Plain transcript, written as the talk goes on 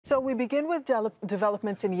So we begin with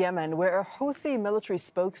developments in Yemen, where a Houthi military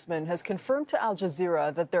spokesman has confirmed to Al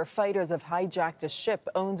Jazeera that their fighters have hijacked a ship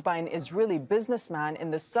owned by an Israeli businessman in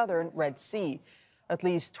the southern Red Sea. At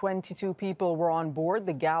least 22 people were on board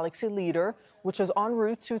the Galaxy Leader, which is en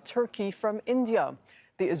route to Turkey from India.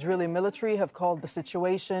 The Israeli military have called the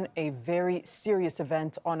situation a very serious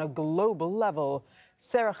event on a global level.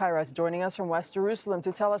 Sarah Khairat joining us from West Jerusalem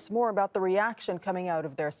to tell us more about the reaction coming out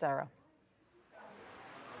of there, Sarah.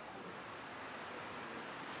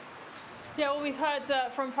 Yeah, well, we've heard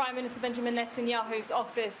from Prime Minister Benjamin Netanyahu's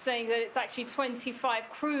office saying that it's actually 25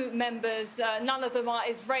 crew members. None of them are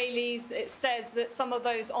Israelis. It says that some of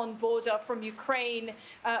those on board are from Ukraine,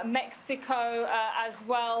 Mexico, as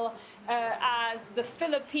well as the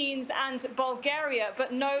Philippines and Bulgaria,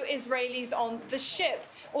 but no Israelis on the ship.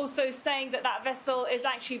 Also saying that that vessel is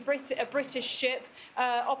actually a British ship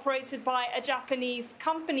operated by a Japanese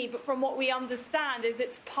company. But from what we understand is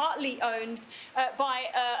it's partly owned by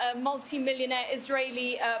a multi-millionaire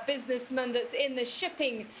Israeli businessman that's in the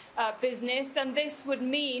shipping business. And this would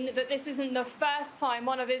mean that this isn't the first time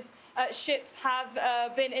one of his ships have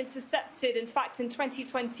been intercepted. In fact, in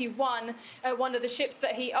 2021, one of the ships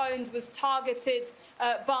that he owned was targeted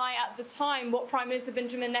by, at the time, what Prime Minister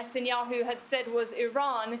Benjamin Netanyahu had said was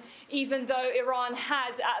Iran, even though Iran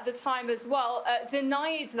had, at the time as well,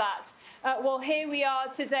 denied that. Well, here we are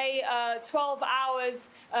today, 12 hours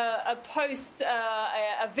post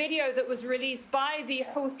a video that was released by the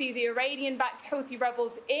Houthi, the Iranian-backed Houthi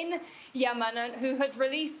rebels in Yemen, and who had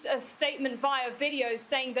released a statement via video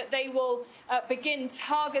saying that they will begin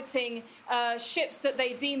targeting ships that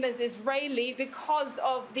they deem as Israeli because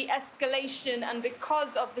of the escalation and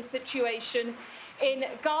because of the situation in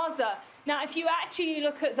Gaza. Now, if you actually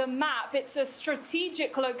look at the map, it's a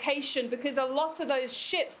strategic location because a lot of those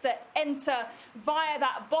ships that enter via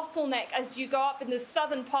that bottleneck as you go up in the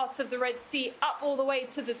southern parts of the Red Sea, up all the way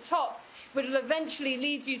to the top, will eventually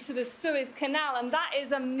lead you to the Suez Canal. And that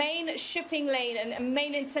is a main shipping lane and a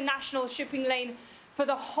main international shipping lane for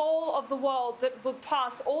the whole of the world that will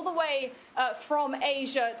pass all the way from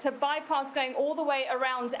Asia to bypass going all the way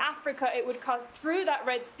around Africa. It would cut through that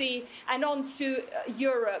Red Sea and onto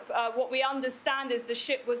Europe. What we understand is the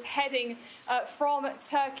ship was heading from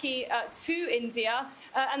Turkey to India.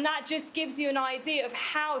 And that just gives you an idea of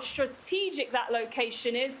how strategic that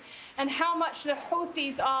location is and how much the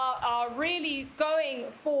Houthis are really going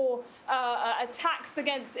for attacks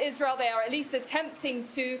against Israel. They are at least attempting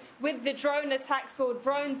to, with the drone attacks or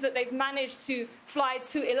drones that they've managed to fly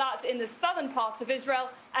to Eilat in the southern part of Israel.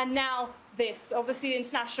 And now this. Obviously, the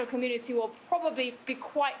international community will probably be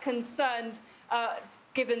quite concerned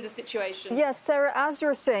given the situation. Yes, Sarah, as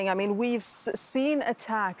you're saying, I mean, we've seen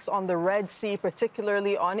attacks on the Red Sea,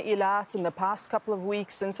 particularly on Eilat in the past couple of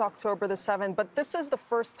weeks since October the 7th. But this is the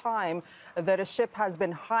first time that a ship has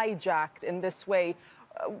been hijacked in this way.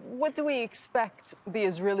 What do we expect the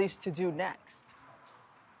Israelis to do next?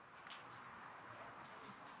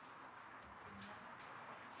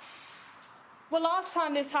 Well, last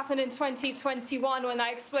time this happened in 2021, when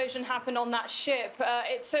that explosion happened on that ship,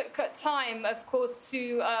 it took time, of course,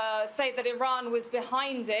 to say that Iran was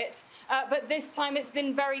behind it. But this time it's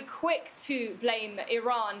been very quick to blame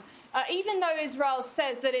Iran. Even though Israel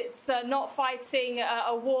says that it's not fighting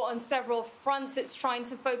a war on several fronts, it's trying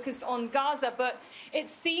to focus on Gaza. But it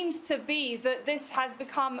seems to be that this has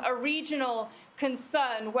become a regional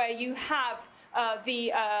concern where you have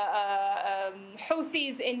the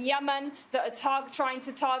Houthis in Yemen that are trying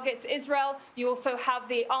to target Israel. You also have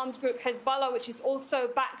the armed group Hezbollah, which is also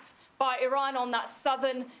backed by Iran on that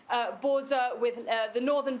southern border with the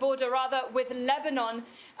northern border, rather, with Lebanon.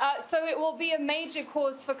 So it will be a major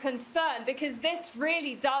cause for concern because this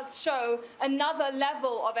really does show another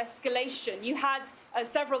level of escalation. You had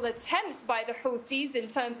several attempts by the Houthis in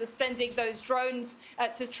terms of sending those drones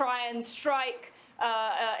to try and strike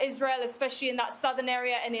Israel, especially in that southern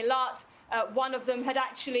area in Eilat. One of them had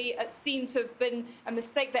actually seemed to have been a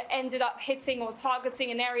mistake that ended up hitting or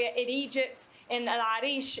targeting an area in Egypt, in Al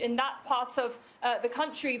Arish, in that part of the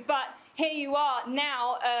country. But here you are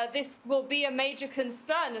now. This will be a major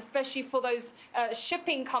concern, especially for those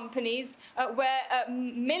shipping companies where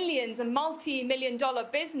millions and multi-million-dollar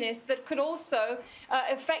business that could also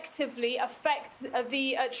effectively affect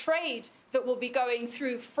the trade that will be going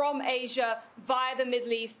through from Asia via the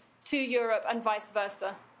Middle East to Europe and vice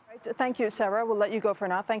versa. Right. Thank you, Sarah. We'll let you go for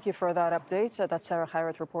now. Thank you for that update. That's Sarah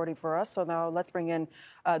Khairat reporting for us. So now let's bring in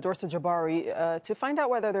Dorsa Jabari to find out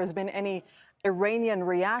whether there's been any Iranian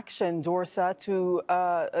reaction, Dorsa,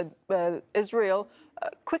 to Israel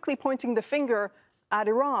quickly pointing the finger at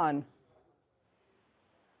Iran.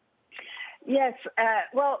 Yes.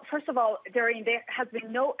 Well, first of all, there has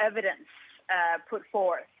been no evidence put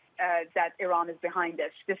forth that Iran is behind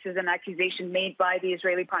this. This is an accusation made by the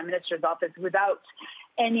Israeli Prime Minister's office without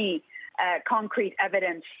any concrete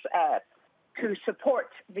evidence to support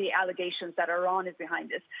the allegations that Iran is behind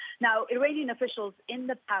this. Now, Iranian officials in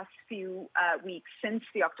the past few weeks since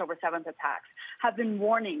the October 7th attacks have been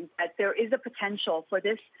warning that there is a potential for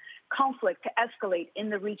this conflict to escalate in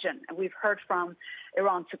the region. And we've heard from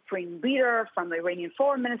Iran's supreme leader, from the Iranian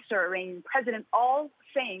foreign minister, Iranian president, all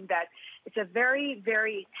saying that it's a very,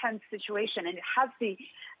 very tense situation and it has the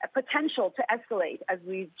potential to escalate, as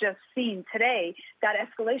we've just seen today, that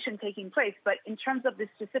escalation taking place. But in terms of this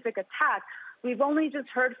specific attack, we've only just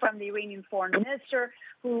heard from the Iranian foreign minister,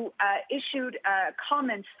 who issued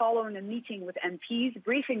comments following a meeting with MPs,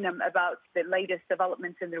 briefing them about the latest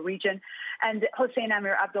developments in the region. And Hossein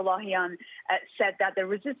Amir Abdullahian said that the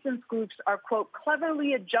resistance groups are, quote,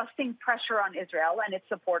 cleverly adjusting pressure on Israel and its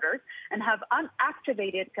supporters and have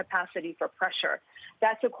unactivated capacity for pressure.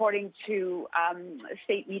 That's according to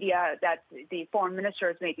state media that the foreign minister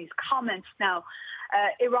has made these comments. Now,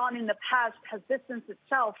 Iran in the past has distanced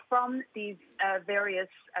itself from these various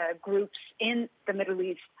groups in the Middle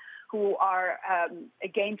East who are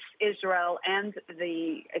against Israel and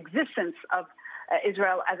the existence of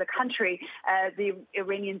Israel as a country. The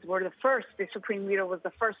Iranians were the first, the supreme leader was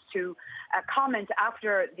the first to comment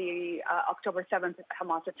after the October 7th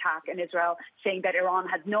Hamas attack in Israel, saying that Iran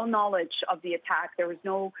had no knowledge of the attack. There was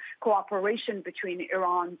no cooperation between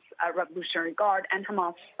Iran's Revolutionary Guard and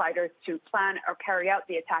Hamas fighters to plan or carry out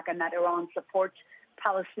the attack, and that Iran supports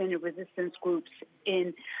Palestinian resistance groups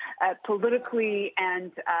in politically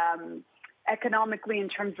and economically in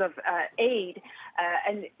terms of aid,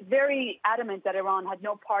 and very adamant that Iran had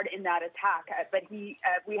no part in that attack. But we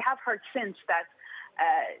have heard since that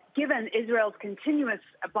given Israel's continuous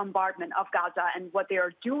bombardment of Gaza and what they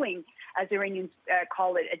are doing, as Iranians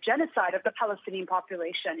call it, a genocide of the Palestinian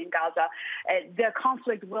population in Gaza, the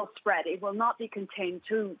conflict will spread. It will not be contained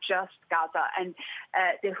to just Gaza. And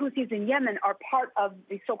the Houthis in Yemen are part of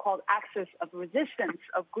the so-called axis of resistance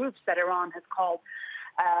of groups that Iran has called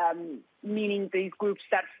meaning these groups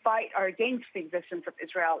that fight are against the existence of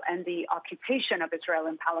Israel and the occupation of Israel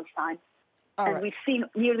in Palestine. And we've seen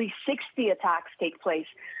nearly 60 attacks take place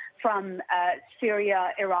from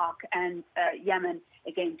Syria, Iraq, and Yemen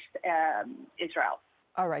against Israel.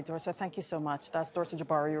 All right, Dorsa, thank you so much. That's Dorsa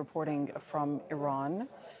Jabari reporting from Iran.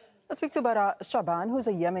 Let's speak to Bara Shaban, who's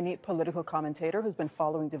a Yemeni political commentator who's been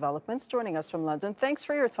following developments, joining us from London. Thanks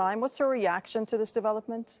for your time. What's your reaction to this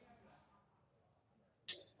development?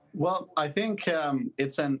 Well, I think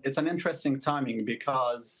it's an interesting timing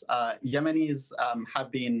because Yemenis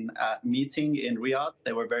have been meeting in Riyadh.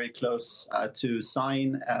 They were very close to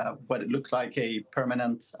sign what it looked like a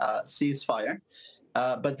permanent ceasefire.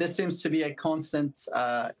 But this seems to be a constant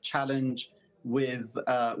challenge with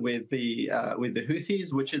the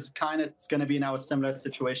Houthis, which is it's going to be now a similar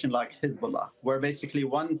situation like Hezbollah, where basically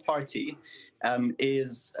one party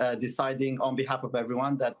is deciding on behalf of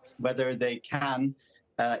everyone that whether they can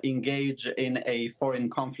engage in a foreign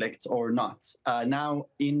conflict or not. Now,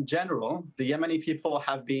 in general, the Yemeni people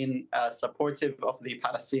have been supportive of the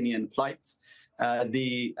Palestinian plight.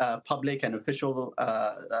 The public and official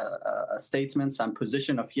statements and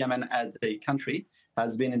position of Yemen as a country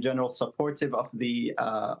has been in general supportive of the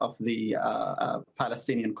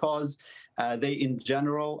Palestinian cause. They, in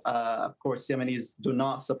general, of course, Yemenis do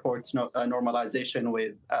not support normalization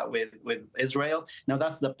with Israel. Now,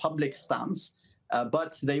 that's the public stance.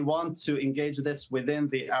 But they want to engage this within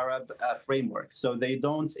the Arab framework. So they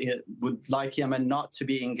would like Yemen not to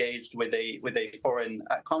be engaged with a foreign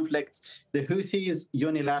conflict. The Houthis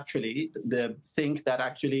unilaterally think that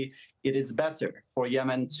actually it is better for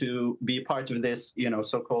Yemen to be part of this,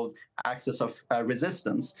 so-called axis of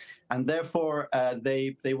resistance, and therefore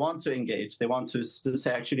they want to engage. They want to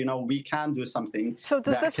say, actually, no, we can do something. So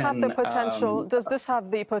does this have the potential? Does this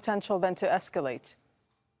have the potential then to escalate?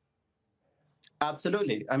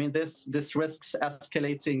 Absolutely. I mean, this risks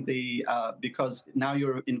escalating because now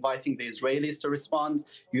you're inviting the Israelis to respond.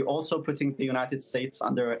 You're also putting the United States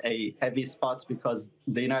under a heavy spot because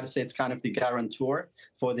the United States kind of the guarantor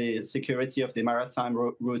for the security of the maritime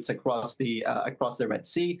routes across the Red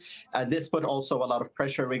Sea. This put also a lot of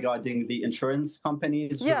pressure regarding the insurance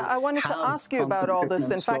companies. Yeah, I wanted to ask you about all this.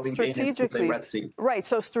 In fact, strategically, right.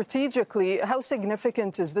 So strategically, how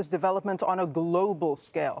significant is this development on a global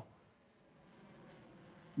scale?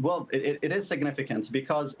 Well, it is significant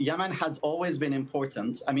because Yemen has always been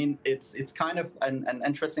important. I mean, it's kind of an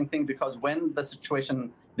interesting thing because when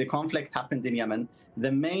the conflict happened in Yemen,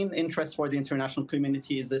 the main interest for the international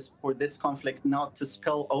community is for this conflict not to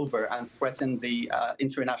spill over and threaten the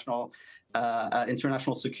international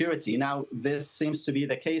security. Now, this seems to be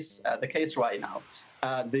the case right now.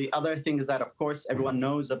 The other thing is that, of course, everyone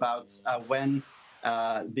knows about when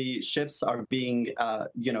the ships are being,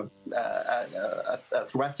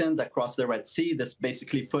 threatened across the Red Sea. This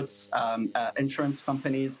basically puts insurance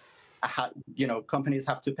companies, companies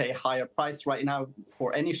have to pay higher price right now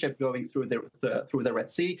for any ship going through the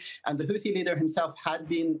Red Sea. And the Houthi leader himself had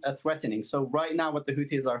been threatening. So right now, what the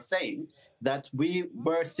Houthis are saying that we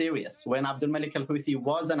were serious when Abdul Malik al-Houthi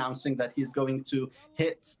was announcing that he's going to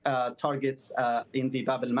hit targets in the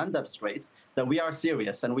Bab el-Mandeb Strait, that we are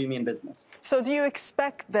serious and we mean business. So do you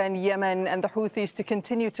expect then Yemen and the Houthis to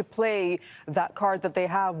continue to play that card that they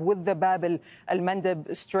have with the Bab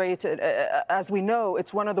el-Mandeb Strait? As we know,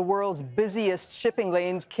 it's one of the world's busiest shipping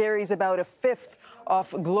lanes, carries about a fifth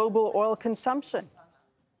of global oil consumption.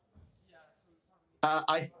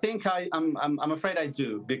 I think I'm afraid I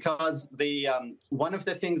do, because one of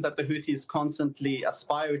the things that the Houthis constantly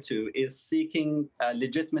aspire to is seeking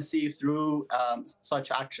legitimacy through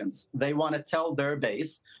such actions. They want to tell their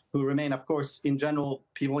base, who remain, of course, in general,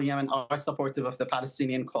 people in Yemen are supportive of the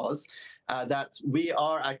Palestinian cause, that we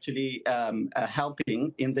are actually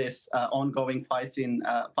helping in this ongoing fight in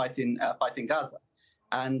Gaza.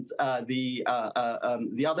 And the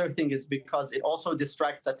other thing is because it also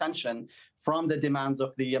distracts attention from the demands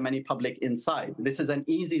of the Yemeni public inside. This is an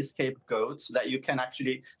easy scapegoat so that you can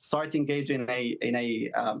actually start engaging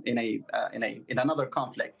in another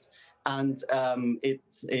conflict. And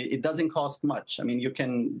it doesn't cost much. I mean,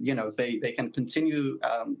 they can continue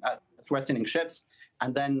threatening ships,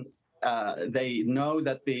 and then they know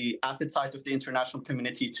that the appetite of the international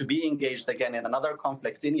community to be engaged again in another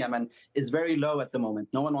conflict in Yemen is very low at the moment.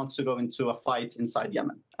 No one wants to go into a fight inside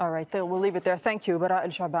Yemen. All right, we'll leave it there. Thank you, Bara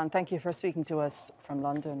El-Sha'ban. Thank you for speaking to us from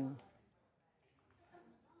London.